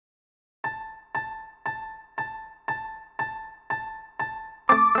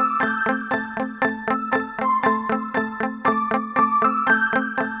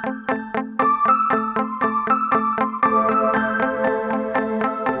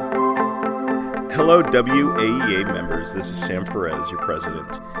Hello, WAEA members. This is Sam Perez, your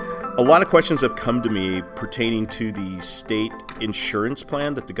president. A lot of questions have come to me pertaining to the state insurance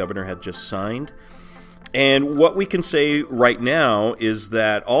plan that the governor had just signed. And what we can say right now is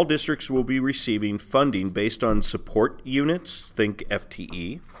that all districts will be receiving funding based on support units, think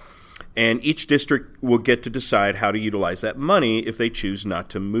FTE, and each district will get to decide how to utilize that money if they choose not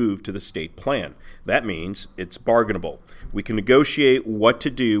to move to the state plan. That means it's bargainable. We can negotiate what to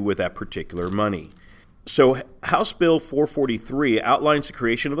do with that particular money. So House Bill 443 outlines the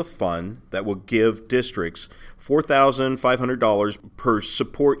creation of a fund that will give districts $4,500 per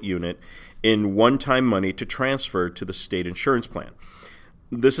support unit in one-time money to transfer to the state insurance plan.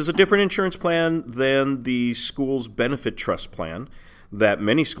 This is a different insurance plan than the school's benefit trust plan that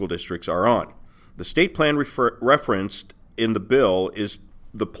many school districts are on. The state plan referenced in the bill is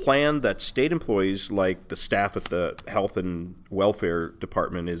the plan that state employees like the staff at the Health and Welfare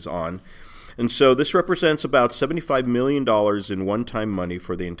Department is on. And so this represents about $75 million in one-time money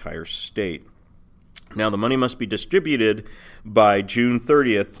for the entire state. Now, the money must be distributed by June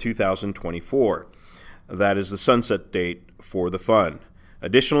 30th, 2024. That is the sunset date for the fund.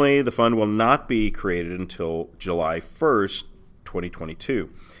 Additionally, the fund will not be created until July 1st, 2022.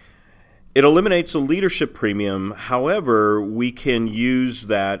 It eliminates a leadership premium. However, we can use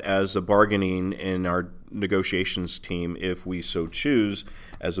that as a bargaining in our negotiations team if we so choose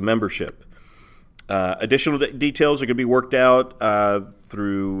as a membership. Additional details are going to be worked out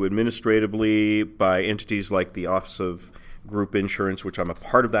through administratively by entities like the Office of Group Insurance, which I'm a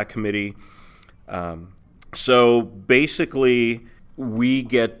part of that committee. So basically, we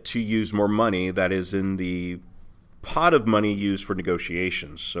get to use more money that is in the pot of money used for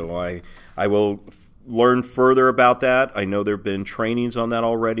negotiations. So I will learn further about that. I know there have been trainings on that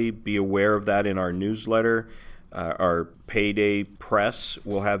already. Be aware of that in our newsletter. Our payday press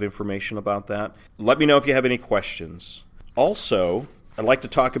will have information about that. Let me know if you have any questions. Also, I'd like to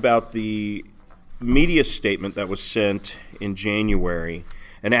talk about the media statement that was sent in January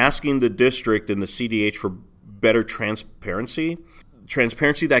and asking the district and the CDH for better transparency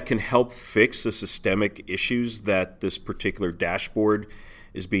that can help fix the systemic issues that this particular dashboard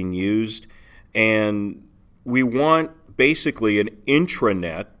is being used. And we want basically an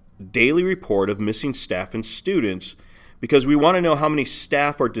intranet daily report of missing staff and students because we want to know how many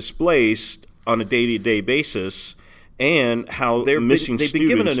staff are displaced on a day-to-day basis and how their missing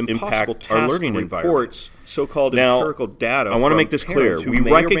students impact our learning environments. So-called empirical data. I want to make this clear. We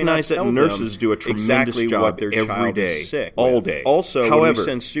recognize that nurses do a tremendous job every day, all day. Also, however, when we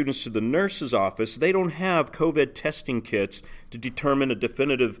send students to the nurse's office, they don't have COVID testing kits to determine a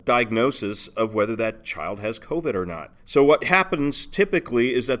definitive diagnosis of whether that child has COVID or not. So what happens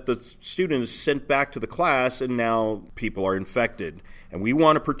typically is that the student is sent back to the class and now people are infected. And we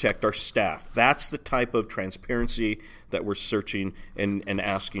want to protect our staff. That's the type of transparency that we're searching and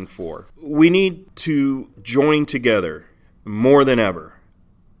asking for. We need to join together more than ever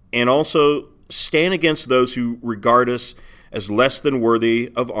and also stand against those who regard us as less than worthy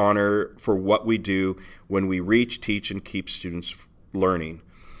of honor for what we do when we reach, teach, and keep students learning.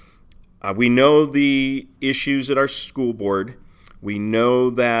 We know the issues at our school board. We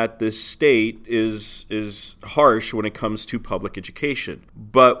know that the state is harsh when it comes to public education,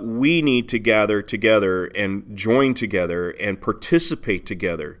 but we need to gather together and join together and participate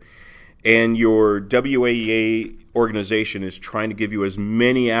together. And your WAEA organization is trying to give you as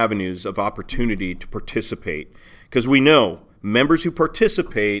many avenues of opportunity to participate, because we know members who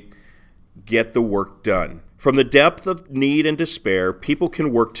participate get the work done. From the depth of need and despair, people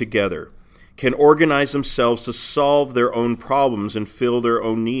can work together, can organize themselves to solve their own problems and fill their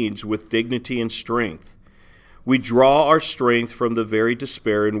own needs with dignity and strength. We draw our strength from the very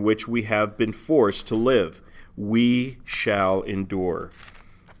despair in which we have been forced to live. We shall endure.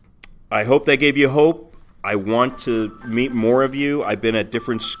 I hope that gave you hope. I want to meet more of you. I've been at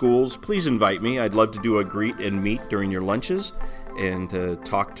different schools. Please invite me. I'd love to do a greet and meet during your lunches and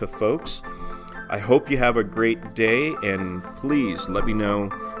talk to folks. I hope you have a great day, and please let me know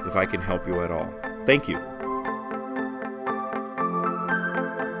if I can help you at all. Thank you.